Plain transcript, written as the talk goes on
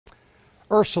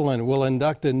Ursuline will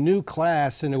induct a new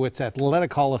class into its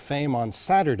Athletic Hall of Fame on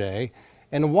Saturday,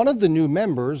 and one of the new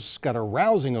members got a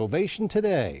rousing ovation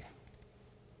today.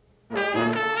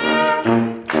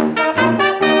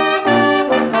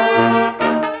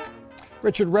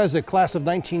 Richard Rezick, class of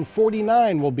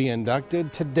 1949, will be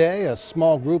inducted. Today, a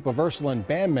small group of Ursuline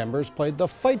band members played the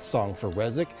fight song for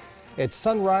Rezick at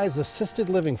Sunrise Assisted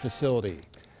Living Facility.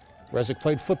 Rezick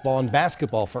played football and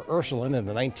basketball for Ursuline in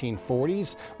the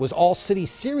 1940s, was All-City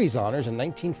Series honors in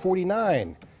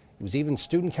 1949. He was even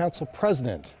student council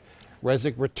president.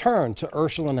 Rezick returned to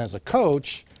Ursuline as a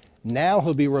coach. Now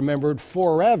he'll be remembered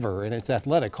forever in its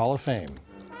Athletic Hall of Fame.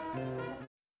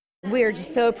 We are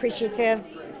just so appreciative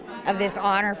of this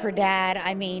honor for Dad.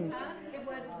 I mean,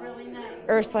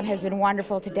 Ursuline has been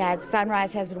wonderful to Dad.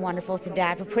 Sunrise has been wonderful to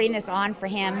Dad for putting this on for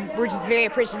him. We're just very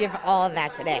appreciative of all of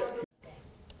that today.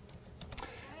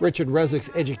 Richard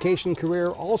Rezick's education career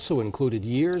also included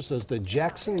years as the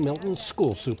Jackson Milton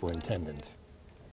School Superintendent.